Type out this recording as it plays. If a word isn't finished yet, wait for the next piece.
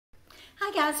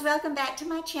Hi guys, welcome back to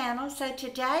my channel. So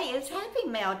today is Happy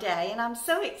Mail Day and I'm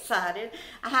so excited.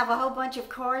 I have a whole bunch of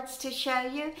cards to show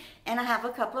you and I have a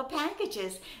couple of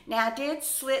packages. Now I did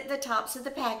slit the tops of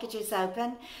the packages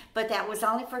open, but that was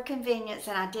only for convenience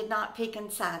and I did not peek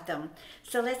inside them.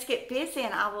 So let's get busy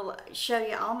and I will show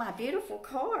you all my beautiful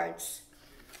cards.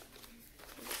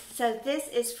 So this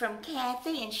is from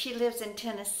Kathy and she lives in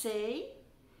Tennessee.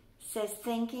 It says,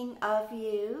 thinking of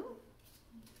you.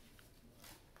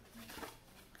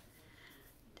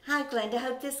 Hi Glenda,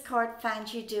 hope this card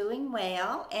finds you doing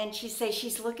well. And she says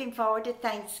she's looking forward to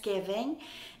Thanksgiving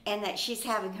and that she's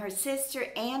having her sister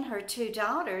and her two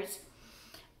daughters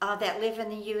that live in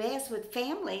the U.S. with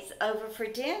families over for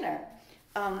dinner.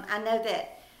 I know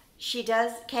that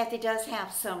Kathy does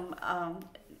have some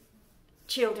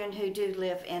children who do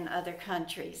live in other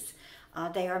countries.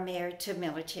 They are married to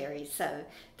military, so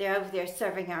they're over there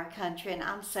serving our country, and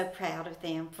I'm so proud of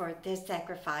them for their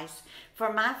sacrifice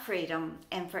for my freedom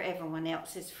and for everyone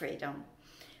else's freedom.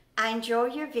 I enjoy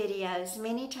your videos.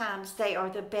 Many times they are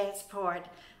the best part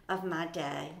of my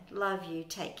day. Love you.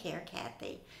 Take care,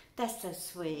 Kathy. That's so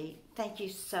sweet. Thank you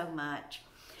so much.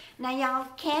 Now, y'all,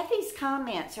 Kathy's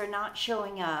comments are not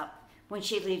showing up when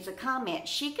she leaves a comment.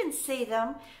 She can see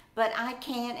them, but I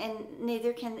can't, and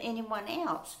neither can anyone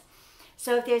else.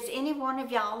 So if there's any one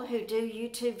of y'all who do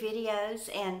YouTube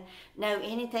videos and know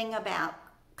anything about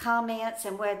comments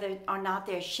and whether or not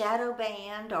they're shadow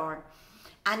banned, or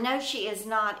I know she is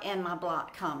not in my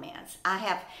blocked comments. I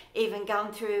have even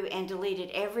gone through and deleted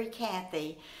every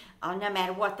Kathy, no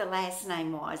matter what the last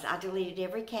name was. I deleted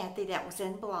every Kathy that was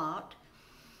in blocked.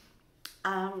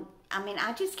 I mean,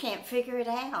 I just can't figure it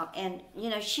out. And, you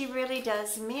know, she really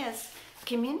does miss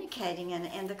communicating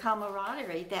and the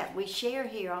camaraderie that we share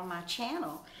here on my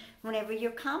channel whenever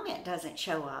your comment doesn't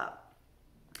show up.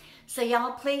 So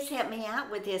y'all, please help me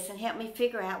out with this and help me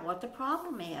figure out what the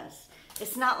problem is.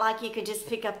 It's not like you could just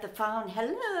pick up the phone.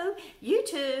 Hello,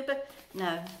 YouTube.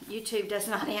 No, YouTube does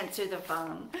not answer the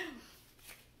phone.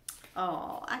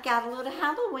 Oh, I got a little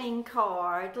Halloween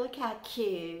card. Look how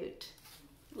cute.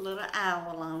 A little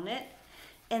owl on it.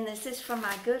 And this is from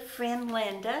my good friend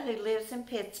Glenda, who lives in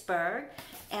Pittsburgh,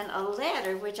 and a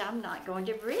letter, which I'm not going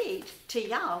to read to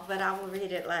y'all, but I will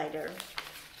read it later.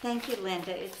 Thank you, Glenda.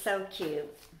 It's so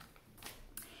cute.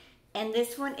 And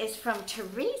this one is from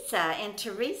Teresa, and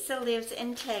Teresa lives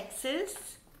in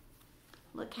Texas.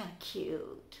 Look how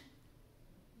cute.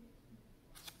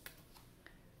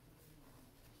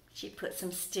 She put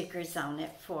some stickers on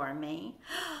it for me.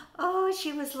 Oh,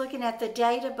 she was looking at the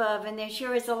date above, and there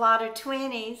sure is a lot of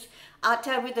 20s.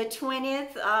 October the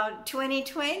 20th,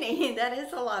 2020. That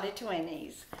is a lot of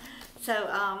 20s.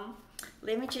 So,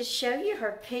 let me just show you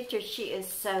her picture. She is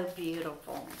so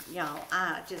beautiful, y'all.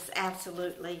 I just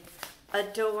absolutely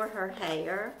adore her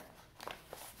hair.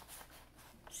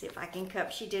 See if I can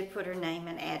cut. She did put her name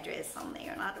and address on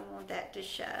there, and I don't want that to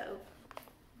show.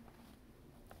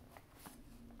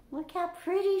 Look how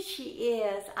pretty she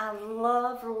is. I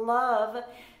love, love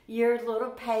your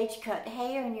little page cut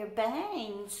hair and your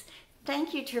bangs.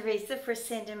 Thank you, Teresa, for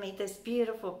sending me this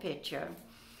beautiful picture.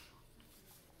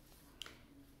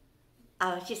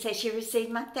 She said she received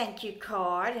my thank you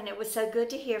card and it was so good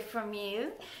to hear from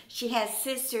you. She has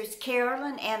sisters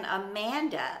Carolyn and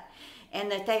Amanda,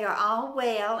 and that they are all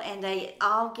well and they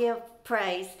all give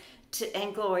praise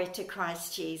and glory to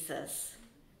Christ Jesus.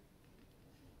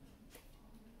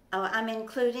 Oh, I'm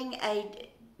including a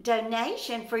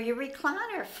donation for your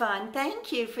recliner fund.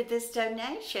 Thank you for this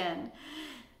donation.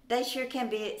 They sure can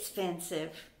be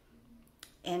expensive.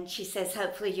 And she says,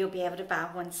 hopefully you'll be able to buy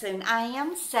one soon. I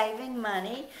am saving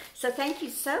money. So thank you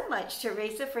so much,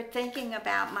 Teresa, for thinking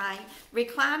about my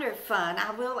recliner fund.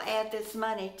 I will add this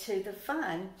money to the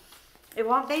fund. It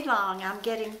won't be long. I'm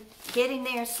getting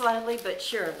there slowly but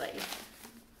surely.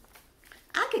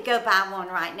 I could go buy one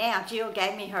right now. Jill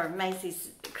gave me her Macy's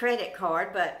credit card,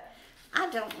 but I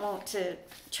don't want to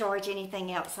charge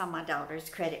anything else on my daughter's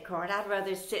credit card. I'd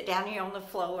rather sit down here on the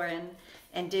floor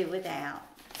and do without,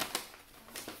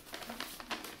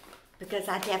 because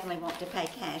I definitely want to pay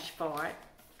cash for it.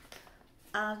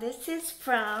 This is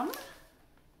from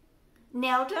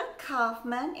Nelda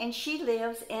Kaufman, and she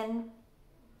lives in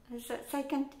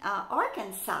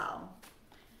Arkansas.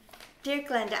 Dear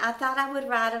Glenda, I thought I would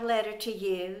write a letter to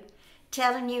you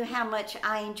telling you how much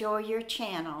I enjoy your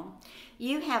channel.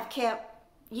 You have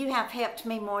helped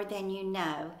me more than you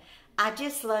know. I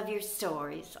just love your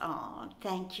stories. Oh,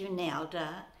 thank you,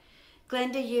 Nelda.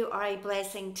 Glenda, you are a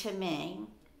blessing to me.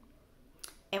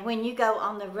 And when you go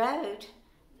on the road,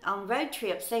 on road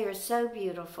trips, they are so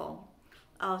beautiful.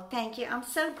 Oh, thank you. I'm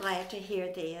so glad to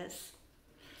hear this.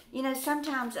 You know,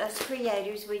 sometimes us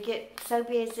creators, we get so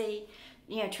busy,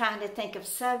 you know, trying to think of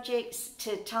subjects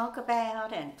to talk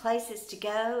about and places to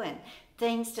go and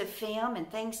things to film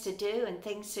and things to do and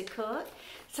things to cook.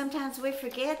 Sometimes we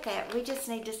forget that we just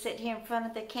need to sit here in front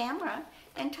of the camera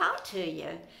and talk to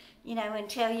you, you know, and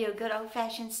tell you a good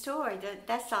old-fashioned story.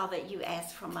 That's all that you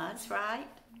ask from us, right?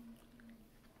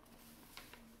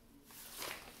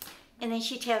 And then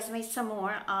she tells me some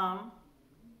more.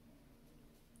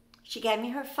 She gave me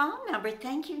her phone number.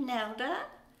 Thank you, Nelda.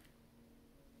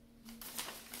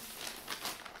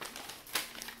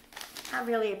 I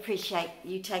really appreciate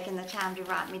you taking the time to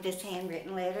write me this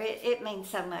handwritten letter. It means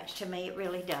so much to me. It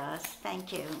really does.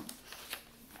 Thank you.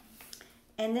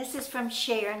 And this is from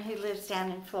Sharon, who lives down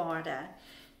in Florida.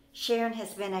 Sharon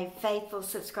has been a faithful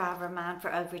subscriber of mine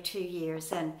for over 2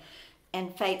 years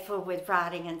and faithful with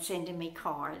writing and sending me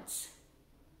cards.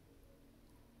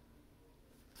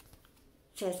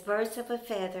 It says, birds of a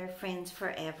feather, friends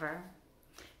forever.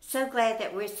 So glad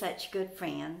that we're such good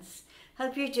friends.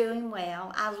 Hope you're doing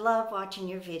well. I love watching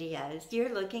your videos.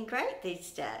 You're looking great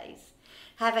these days.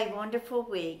 Have a wonderful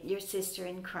week. Your sister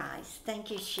in Christ.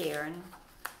 Thank you, Sharon.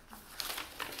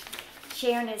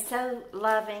 Sharon is so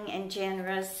loving and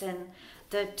generous, and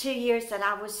the 2 years that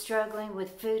I was struggling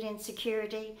with food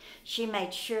insecurity, she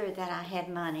made sure that I had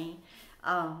money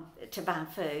to buy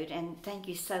food. And thank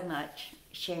you so much,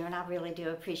 Sharon. I really do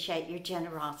appreciate your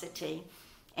generosity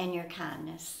and your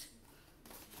kindness.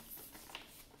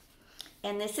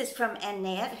 And this is from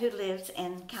Annette, who lives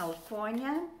in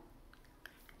California.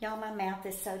 Y'all, my mouth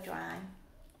is so dry.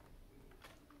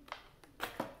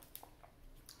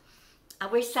 I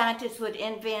wish scientists would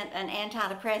invent an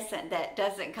antidepressant that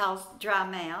doesn't cause dry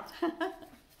mouth.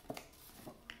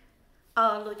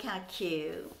 Oh, look how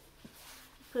cute.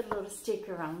 Put a little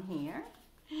sticker on here.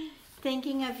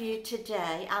 Thinking of you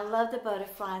today. I love the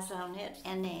butterflies on it,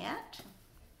 Annette.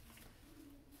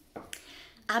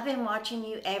 I've been watching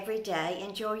you every day.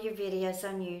 Enjoy your videos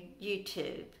on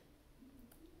YouTube.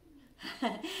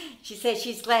 She says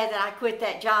she's glad that I quit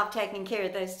that job taking care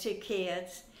of those 2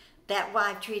 kids. That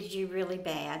wife treated you really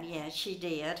bad. Yeah, she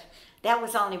did. That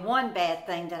was only one bad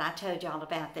thing that I told y'all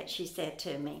about that she said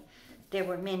to me. There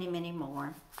were many, many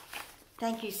more.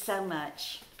 Thank you so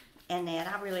much, Annette.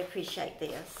 I really appreciate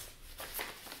this.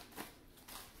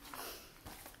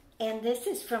 And this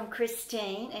is from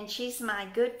Christine, and she's my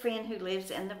good friend who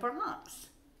lives in the Bronx.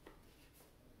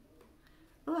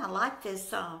 Oh, I like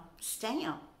this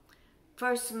stamp.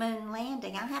 First moon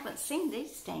landing. I haven't seen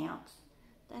these stamps.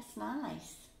 That's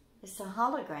nice. It's a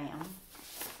hologram.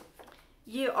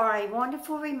 You are a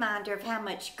wonderful reminder of how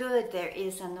much good there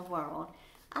is in the world.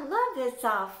 I love this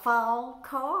fall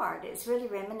card. It's really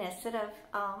reminiscent of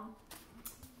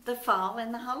the fall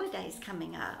and the holidays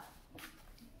coming up.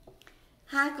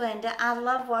 Hi, Glenda. I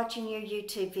love watching your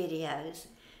YouTube videos.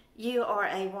 You are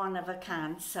a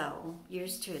one-of-a-kind soul.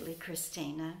 Yours truly,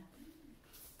 Christina.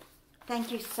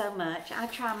 Thank you so much. I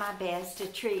try my best to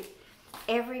treat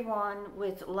everyone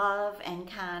with love and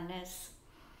kindness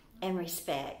and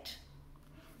respect.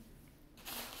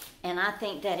 And I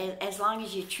think that as long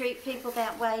as you treat people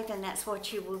that way, then that's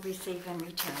what you will receive in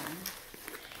return.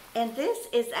 And this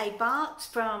is a box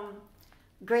from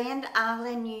Grand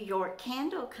Island, New York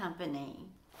Candle Company.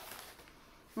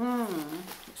 It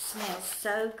smells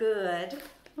so good.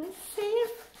 Let's see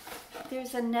if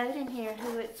there's a note in here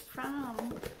who it's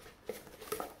from.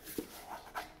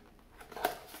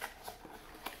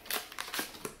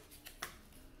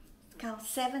 It's called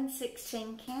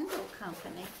 716 Candle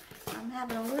Company. I'm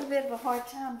having a little bit of a hard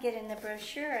time getting the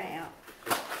brochure out.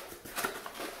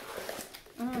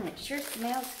 It sure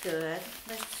smells good.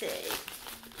 Let's see.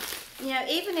 You know,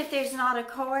 even if there's not a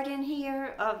card in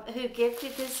here of who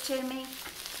gifted this to me,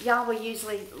 y'all will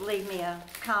usually leave me a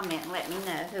comment and let me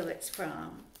know who it's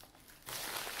from.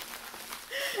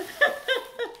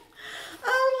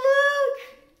 Oh,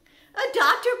 look! A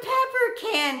Dr.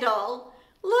 Pepper candle.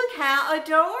 Look how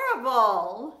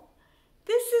adorable.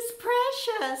 This is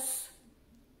precious.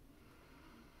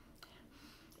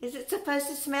 Is it supposed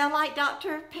to smell like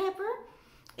Dr. Pepper?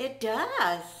 It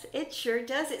does. It sure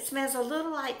does. It smells a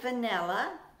little like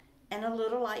vanilla and a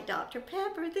little like Dr.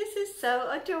 Pepper. This is so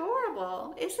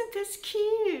adorable. Isn't this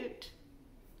cute?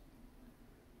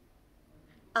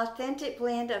 Authentic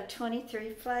blend of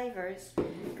 23 flavors.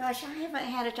 Gosh, I haven't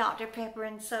had a Dr. Pepper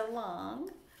in so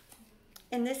long.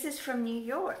 And this is from New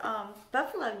York,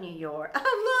 Buffalo, New York.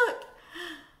 Oh, look.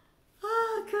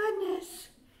 Oh, goodness.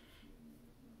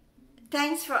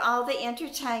 thanks for all the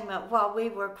entertainment while we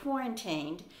were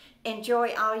quarantined.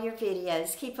 Enjoy all your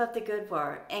videos. Keep up the good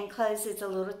work. And closes a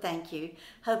little thank you.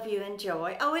 Hope you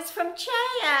enjoy. Oh, it's from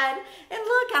Chad. And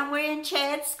look, I'm wearing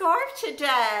Chad's scarf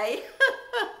today.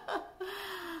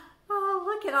 Oh,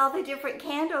 look at all the different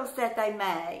candles that they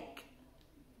make.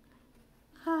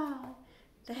 Oh,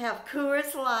 they have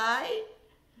Coors Light,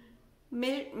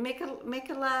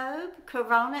 Michelob,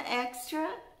 Corona Extra.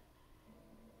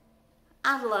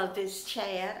 I love this,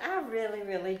 Chad. I really,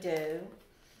 really do.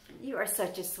 You are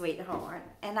such a sweetheart,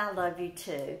 and I love you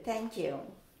too. Thank you.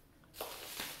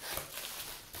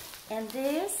 And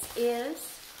this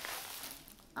is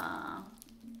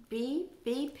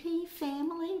BP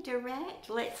Family Direct,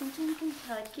 Lexington,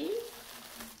 Kentucky.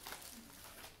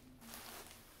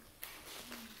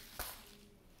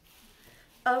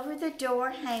 Over the door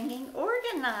hanging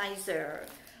organizer.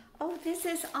 Oh, this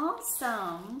is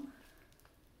awesome.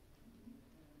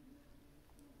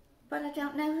 But I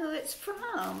don't know who it's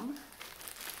from.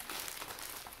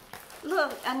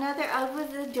 Look, another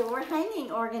over-the-door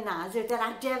hanging organizer that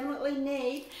I definitely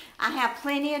need. I have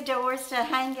plenty of doors to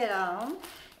hang it on,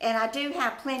 and I do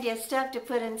have plenty of stuff to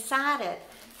put inside it.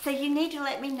 So you need to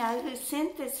let me know who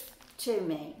sent this to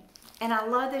me. And I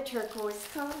love the turquoise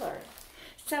color.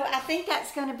 So I think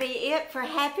that's going to be it for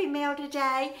Happy Mail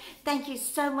today. Thank you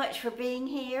so much for being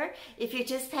here. If you're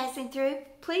just passing through,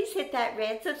 please hit that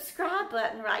red subscribe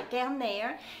button right down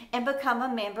there and become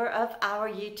a member of our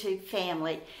YouTube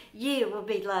family. You will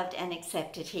be loved and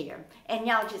accepted here. And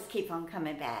y'all just keep on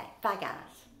coming back. Bye,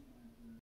 guys.